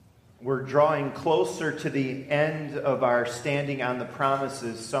We're drawing closer to the end of our Standing on the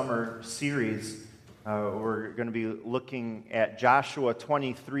Promises summer series. We're going to be looking at Joshua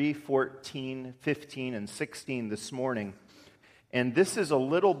 23, 14, 15, and 16 this morning. And this is a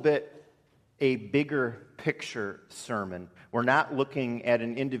little bit a bigger picture sermon. We're not looking at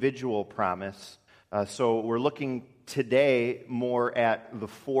an individual promise. So we're looking today more at the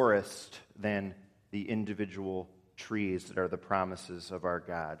forest than the individual trees that are the promises of our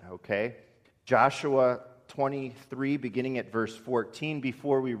God, okay? Joshua 23, beginning at verse 14.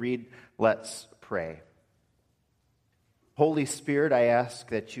 Before we read, let's pray. Holy Spirit, I ask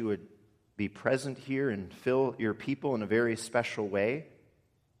that you would be present here and fill your people in a very special way,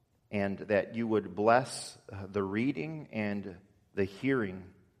 and that you would bless the reading and the hearing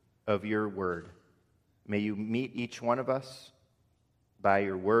of your word. May you meet each one of us by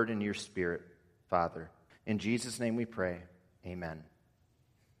your word and your spirit, Father. In Jesus' name we pray, amen.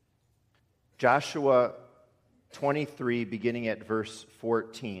 Joshua 23, beginning at verse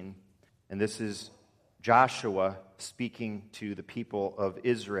 14, and this is Joshua speaking to the people of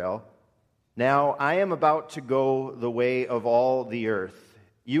Israel. Now I am about to go the way of all the earth.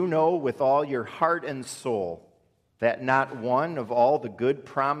 You know with all your heart and soul that not one of all the good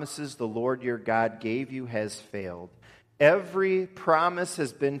promises the Lord your God gave you has failed. Every promise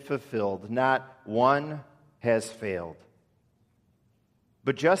has been fulfilled, not one has failed.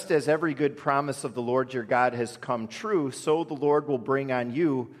 But just as every good promise of the Lord your God has come true, so the Lord will bring on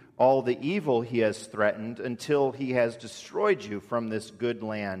you all the evil he has threatened until he has destroyed you from this good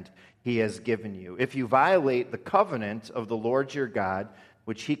land he has given you. If you violate the covenant of the Lord your God,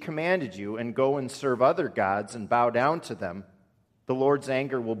 which he commanded you, and go and serve other gods and bow down to them, the Lord's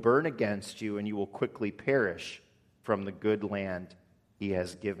anger will burn against you, and you will quickly perish from the good land he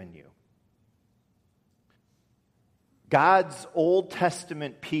has given you. God's Old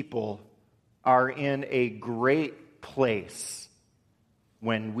Testament people are in a great place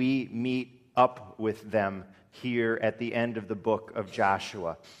when we meet up with them here at the end of the book of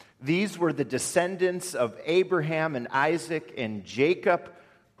Joshua. These were the descendants of Abraham and Isaac and Jacob,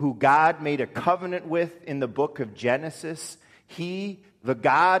 who God made a covenant with in the book of Genesis. He, the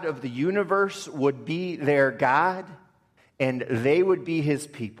God of the universe, would be their God, and they would be his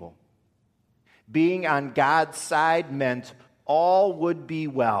people. Being on God's side meant all would be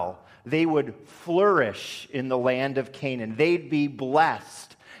well. They would flourish in the land of Canaan. They'd be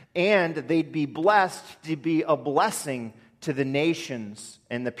blessed, and they'd be blessed to be a blessing to the nations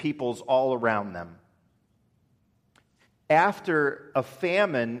and the peoples all around them. After a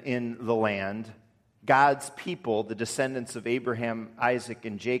famine in the land, God's people, the descendants of Abraham, Isaac,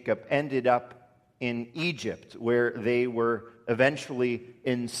 and Jacob, ended up in Egypt, where they were eventually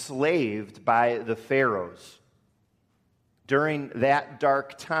enslaved by the pharaohs. During that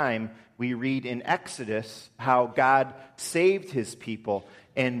dark time, we read in Exodus how God saved his people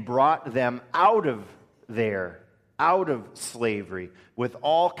and brought them out of slavery with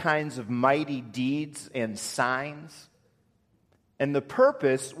all kinds of mighty deeds and signs. And the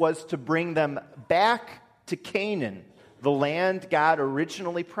purpose was to bring them back to Canaan, the land God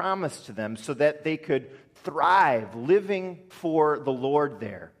originally promised to them, so that they could thrive living for the Lord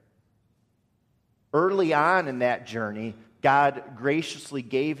there. Early on in that journey, God graciously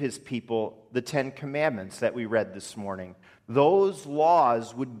gave his people the 10 Commandments that we read this morning. Those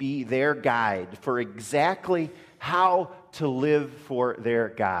laws would be their guide for exactly how to live for their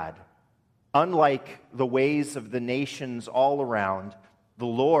God. Unlike the ways of the nations all around, the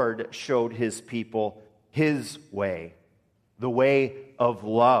Lord showed his people his way, the way of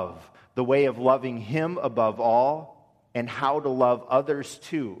love, the way of loving him above all, and how to love others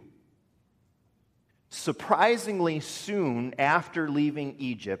too. Surprisingly soon after leaving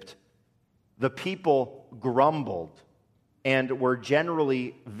Egypt, the people grumbled and were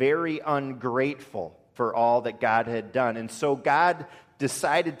generally very ungrateful for all that God had done. And so God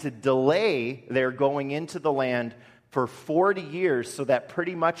decided to delay their going into the land for 40 years so that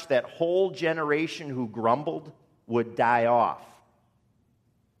pretty much that whole generation who grumbled would die off.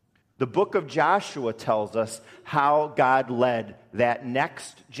 The book of Joshua tells us how God led that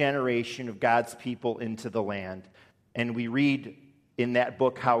next generation of God's people into the land. And we read in that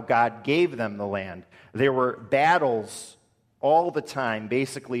book how God gave them the land. There were battles all the time,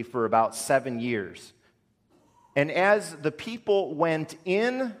 basically for about 7 years. And as the people went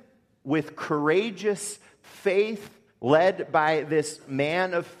in with courageous faith, led by this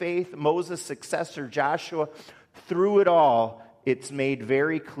man of faith, Moses' successor Joshua, through it all, it's made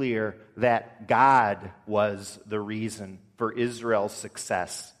very clear that God was the reason for Israel's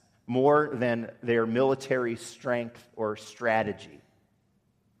success, more than their military strength or strategy.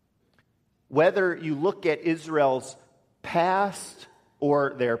 Whether you look at Israel's past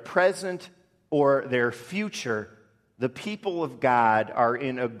or their present or their future, the people of God are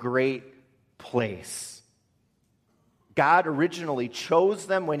in a great place. God originally chose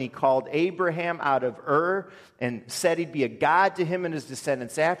them when he called Abraham out of Ur and said he'd be a God to him and his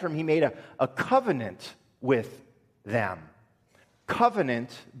descendants after him. He made a covenant with them.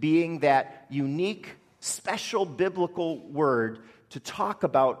 Covenant being that unique, special biblical word to talk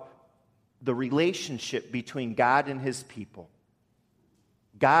about the relationship between God and his people.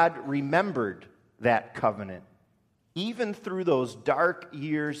 God remembered that covenant, even through those dark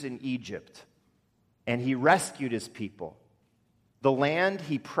years in Egypt, and he rescued his people. The land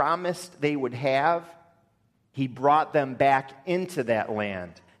he promised they would have, he brought them back into that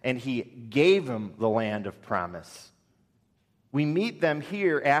land, and he gave them the land of promise. We meet them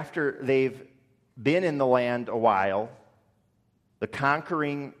here after they've been in the land a while. The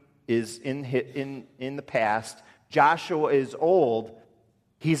conquering is in the past. Joshua is old.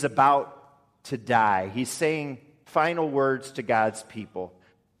 He's about to die. He's saying final words to God's people.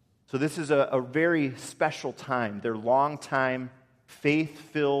 So this is a very special time. Their longtime,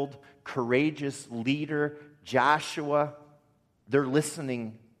 faith-filled, courageous leader, Joshua, they're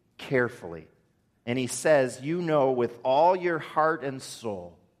listening carefully. And he says, you know with all your heart and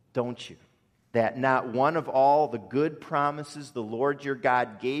soul, don't you, that not one of all the good promises the Lord your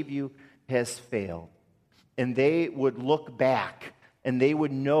God gave you has failed. And they would look back and they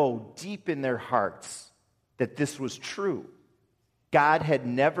would know deep in their hearts that this was true. God had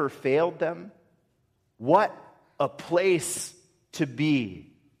never failed them. What a place to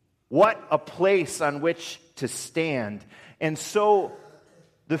be. What a place on which to stand. And so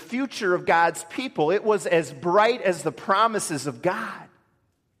the future of God's people, it was as bright as the promises of God.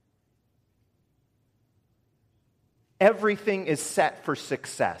 Everything is set for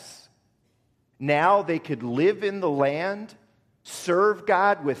success. Now they could live in the land, serve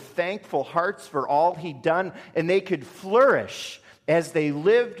God with thankful hearts for all he'd done, and they could flourish as they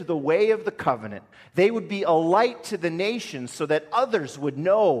lived the way of the covenant. They would be a light to the nations so that others would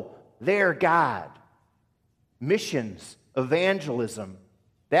know their God. Missions, evangelism,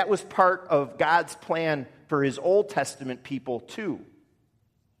 that was part of God's plan for his Old Testament people too.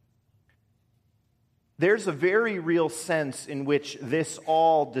 There's a very real sense in which this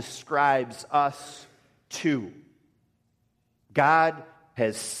all describes us too. God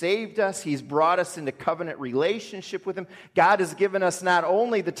has saved us. He's brought us into covenant relationship with him. God has given us not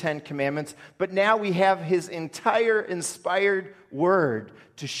only the Ten Commandments, but now we have his entire inspired word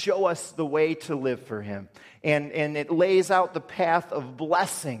to show us the way to live for him. And it lays out the path of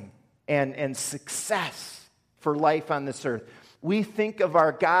blessing and success for life on this earth. We think of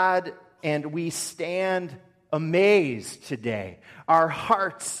our God and we stand amazed today. Our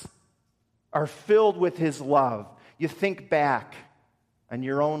hearts are filled with his love. You think back on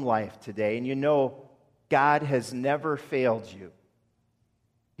your own life today, and you know God has never failed you.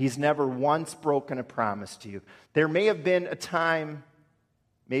 He's never once broken a promise to you. There may have been a time,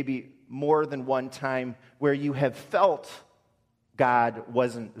 maybe more than one time, where you have felt God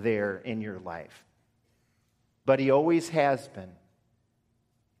wasn't there in your life. But he always has been.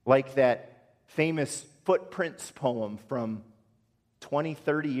 Like that famous Footprints poem from 20,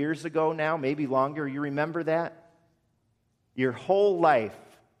 30 years ago now, maybe longer. You remember that? Your whole life,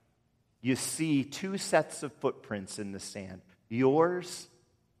 you see two sets of footprints in the sand. Yours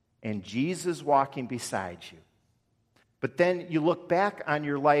and Jesus walking beside you. But then you look back on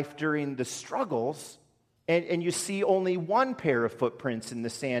your life during the struggles, and you see only one pair of footprints in the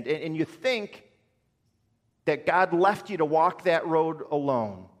sand. And you think that God left you to walk that road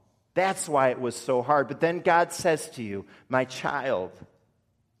alone. That's why it was so hard. But then God says to you, my child,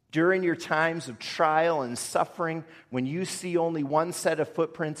 during your times of trial and suffering, when you see only one set of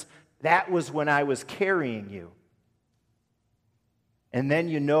footprints, that was when I was carrying you. And then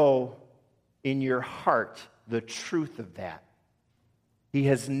you know in your heart the truth of that. He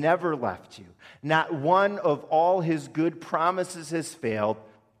has never left you. Not one of all his good promises has failed.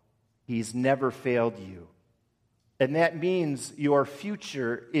 He's never failed you. And that means your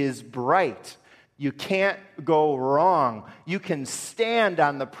future is bright. You can't go wrong. You can stand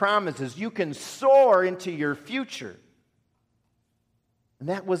on the promises. You can soar into your future. And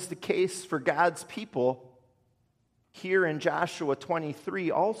that was the case for God's people here in Joshua 23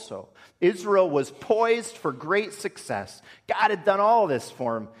 also. Israel was poised for great success. God had done all this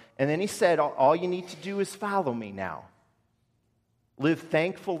for them. And then he said, all you need to do is follow me now. Live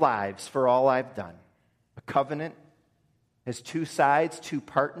thankful lives for all I've done. A covenant has two sides, two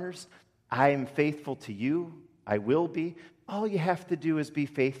partners. I am faithful to you. I will be. All you have to do is be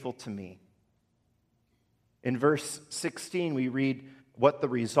faithful to me. In verse 16, we read what the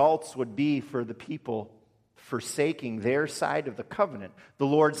results would be for the people forsaking their side of the covenant. The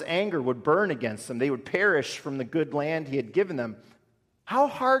Lord's anger would burn against them. They would perish from the good land he had given them. How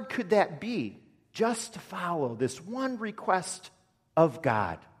hard could that be just to follow this one request of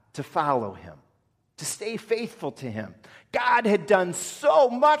God, to follow him, to stay faithful to him? God had done so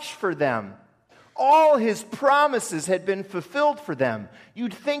much for them. All his promises had been fulfilled for them.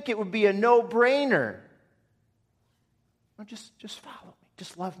 You'd think it would be a no-brainer. Well, just follow me.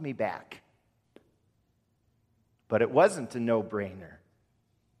 Just love me back. But it wasn't a no-brainer.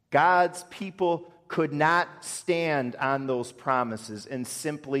 God's people could not stand on those promises and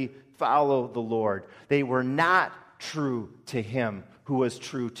simply follow the Lord. They were not true to him who was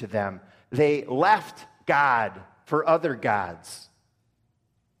true to them. They left God for other gods.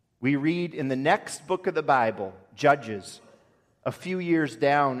 We read in the next book of the Bible, Judges, a few years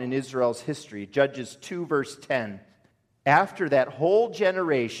down in Israel's history, Judges 2, verse 10. After that whole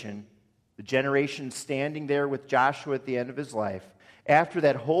generation, the generation standing there with Joshua at the end of his life, after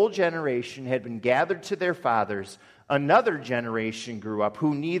that whole generation had been gathered to their fathers, another generation grew up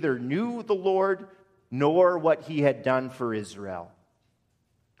who neither knew the Lord nor what he had done for Israel.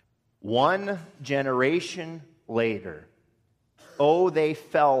 One generation later, oh, they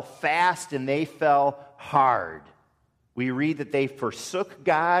fell fast and they fell hard. We read that they forsook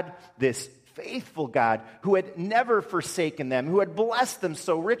God, this faithful God who had never forsaken them, who had blessed them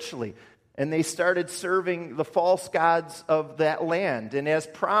so richly. And they started serving the false gods of that land. And as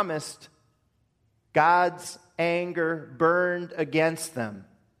promised, God's anger burned against them.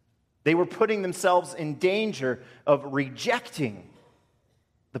 They were putting themselves in danger of rejecting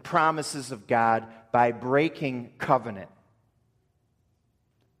the promises of God by breaking covenant.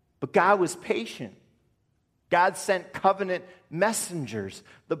 But God was patient. God sent covenant messengers,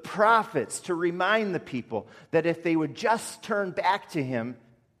 the prophets, to remind the people that if they would just turn back to him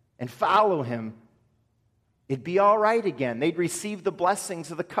and follow him, it'd be all right again. They'd receive the blessings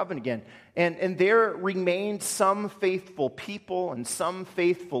of the covenant again. And there remained some faithful people and some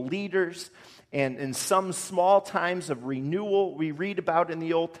faithful leaders and some small times of renewal we read about in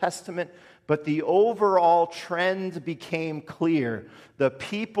the Old Testament. But the overall trend became clear. The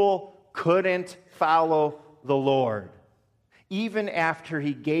people couldn't follow the Lord, even after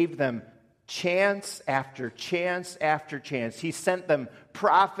he gave them chance after chance after chance. He sent them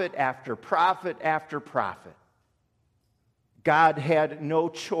prophet after prophet after prophet. God had no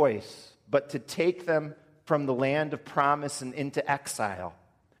choice but to take them from the land of promise and into exile.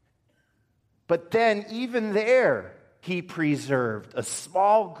 But then, even there, he preserved a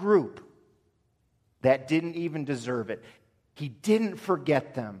small group that didn't even deserve it. He didn't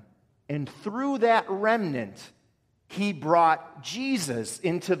forget them. And through that remnant, he brought Jesus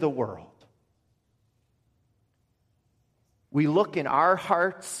into the world. We look in our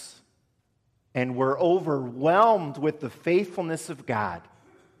hearts and we're overwhelmed with the faithfulness of God.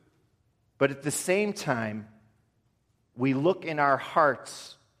 But at the same time, we look in our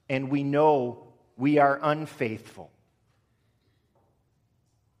hearts and we know we are unfaithful.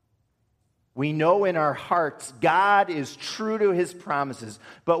 We know in our hearts God is true to his promises,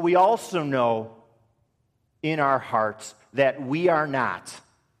 but we also know in our hearts that we are not.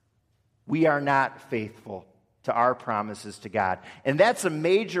 We are not faithful to our promises to God. And that's a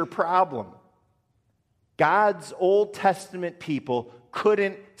major problem. God's Old Testament people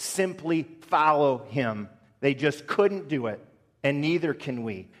couldn't simply follow him. They just couldn't do it, and neither can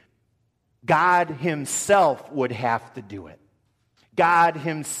we. God himself would have to do it. God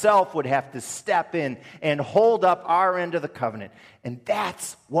himself would have to step in and hold up our end of the covenant. And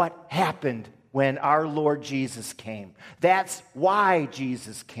that's what happened when our Lord Jesus came. That's why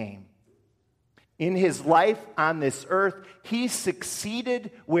Jesus came. In his life on this earth, he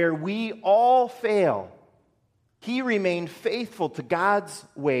succeeded where we all fail. He remained faithful to God's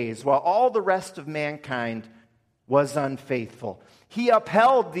ways while all the rest of mankind was unfaithful. He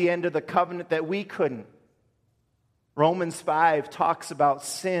upheld the end of the covenant that we couldn't. Romans 5 talks about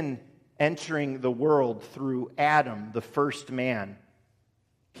sin entering the world through Adam, the first man.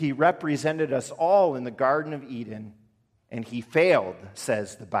 He represented us all in the Garden of Eden, and he failed,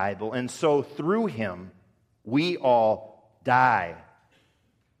 says the Bible. And so through him, we all die.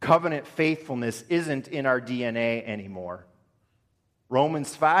 Covenant faithfulness isn't in our DNA anymore.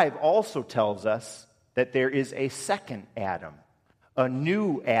 Romans 5 also tells us that there is a second Adam, a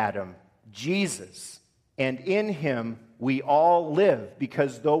new Adam, Jesus. And in him we all live,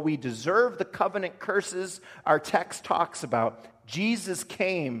 because though we deserve the covenant curses our text talks about, Jesus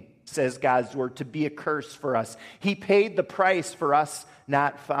came says God's word, to be a curse for us. He paid the price for us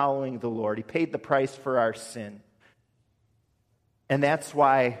not following the Lord. He paid the price for our sin. And that's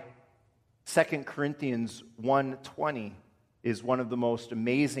why 2 Corinthians 1:20 is one of the most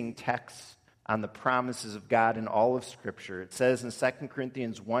amazing texts on the promises of God in all of Scripture. It says in 2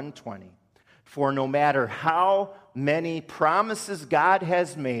 Corinthians 1:20, "For no matter how many promises God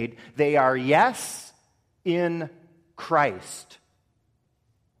has made, they are yes in Christ."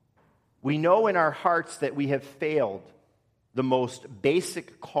 We know in our hearts that we have failed the most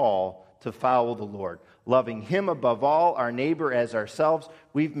basic call to follow the Lord, loving Him above all, our neighbor as ourselves.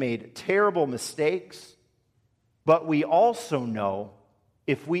 We've made terrible mistakes, but we also know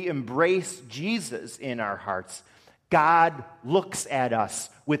if we embrace Jesus in our hearts, God looks at us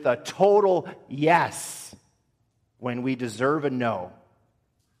with a total yes when we deserve a no.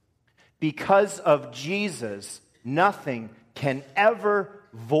 Because of Jesus, nothing can ever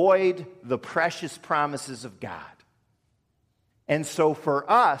void the precious promises of God. And so for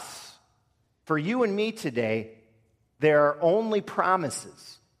us, for you and me today, there are only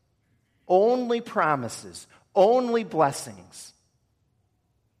promises, only blessings.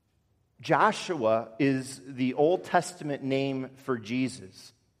 Joshua is the Old Testament name for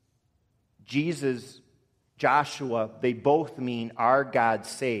Jesus. Jesus, Joshua, they both mean our God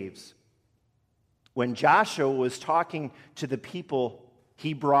saves. When Joshua was talking to the people,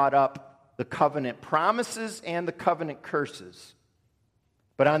 he brought up the covenant promises and the covenant curses.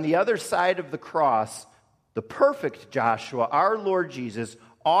 But on the other side of the cross, the perfect Joshua, our Lord Jesus,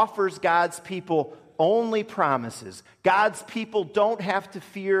 offers God's people only promises. God's people don't have to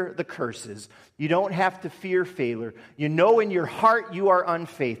fear the curses. You don't have to fear failure. You know in your heart you are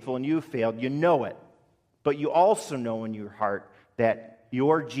unfaithful and you failed. You know it. But you also know in your heart that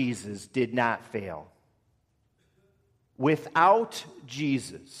your Jesus did not fail. Without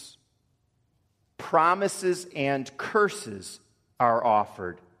Jesus, promises and curses are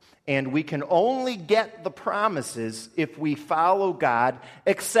offered. And we can only get the promises if we follow God,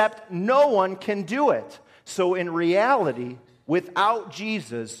 except no one can do it. So in reality, without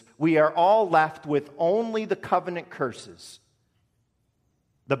Jesus, we are all left with only the covenant curses.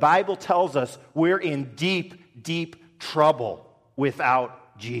 The Bible tells us we're in deep, deep trouble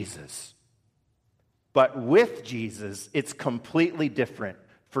without Jesus. But with Jesus, it's completely different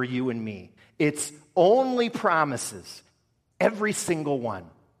for you and me. It's only promises, every single one.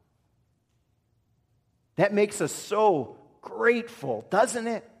 That makes us so grateful, doesn't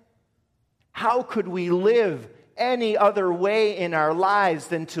it? How could we live any other way in our lives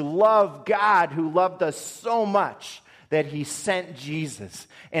than to love God who loved us so much that He sent Jesus,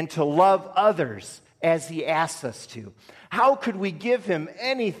 and to love others as He asks us to? How could we give Him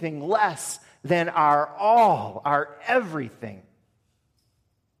anything less than our all, our everything?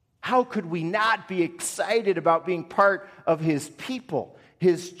 How could we not be excited about being part of His people,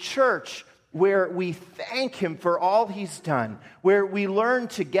 His church, where we thank Him for all He's done, where we learn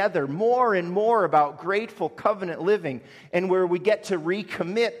together more and more about grateful covenant living, and where we get to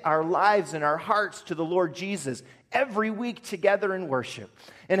recommit our lives and our hearts to the Lord Jesus every week together in worship?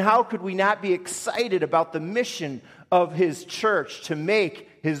 And how could we not be excited about the mission of His church to make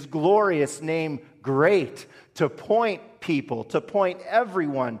His glorious name great, to point people, to point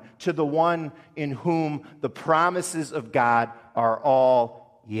everyone to the one in whom the promises of God are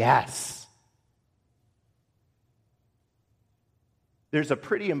all yes. There's a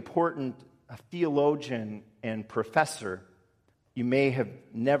pretty important theologian and professor you may have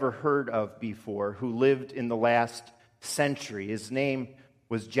never heard of before who lived in the last century. His name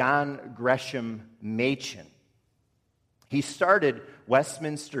was John Gresham Machen. He started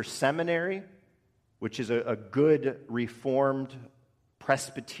Westminster Seminary, which is a good Reformed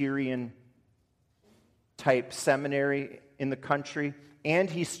Presbyterian type seminary in the country, and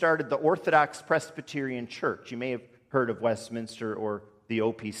he started the Orthodox Presbyterian Church. You may have heard of Westminster or the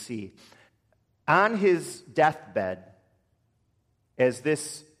OPC. On his deathbed, as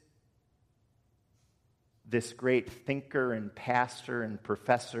this great thinker and pastor and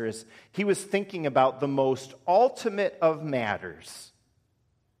professor, he was thinking about the most ultimate of matters.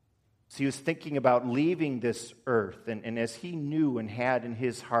 So he was thinking about leaving this earth, and as he knew and had in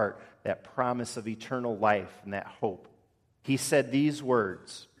his heart that promise of eternal life and that hope, he said these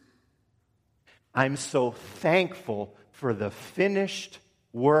words: "I'm so thankful for the finished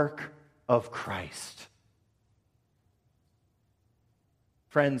work of Christ."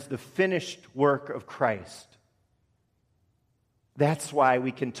 Friends, the finished work of Christ. That's why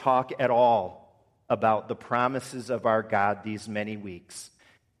we can talk at all about the promises of our God these many weeks.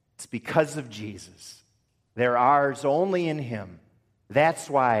 It's because of Jesus. They're ours only in Him. That's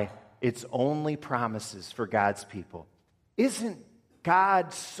why It's only promises for God's people. Isn't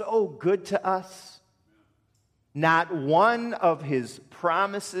God so good to us? Not one of his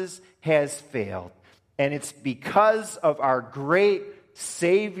promises has failed. And it's because of our great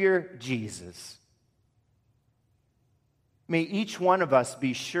Savior, Jesus. May each one of us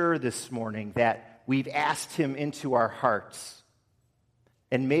be sure this morning that we've asked him into our hearts.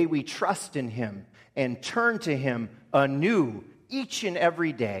 And may we trust in him and turn to him anew each and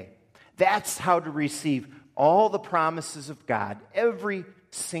every day. That's how to receive all the promises of God, every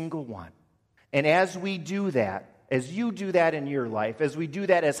single one. And as we do that, as you do that in your life, as we do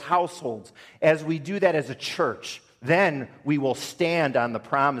that as households, as we do that as a church, then we will stand on the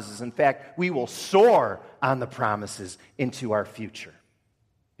promises. In fact, we will soar on the promises into our future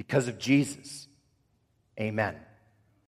because of Jesus. Amen.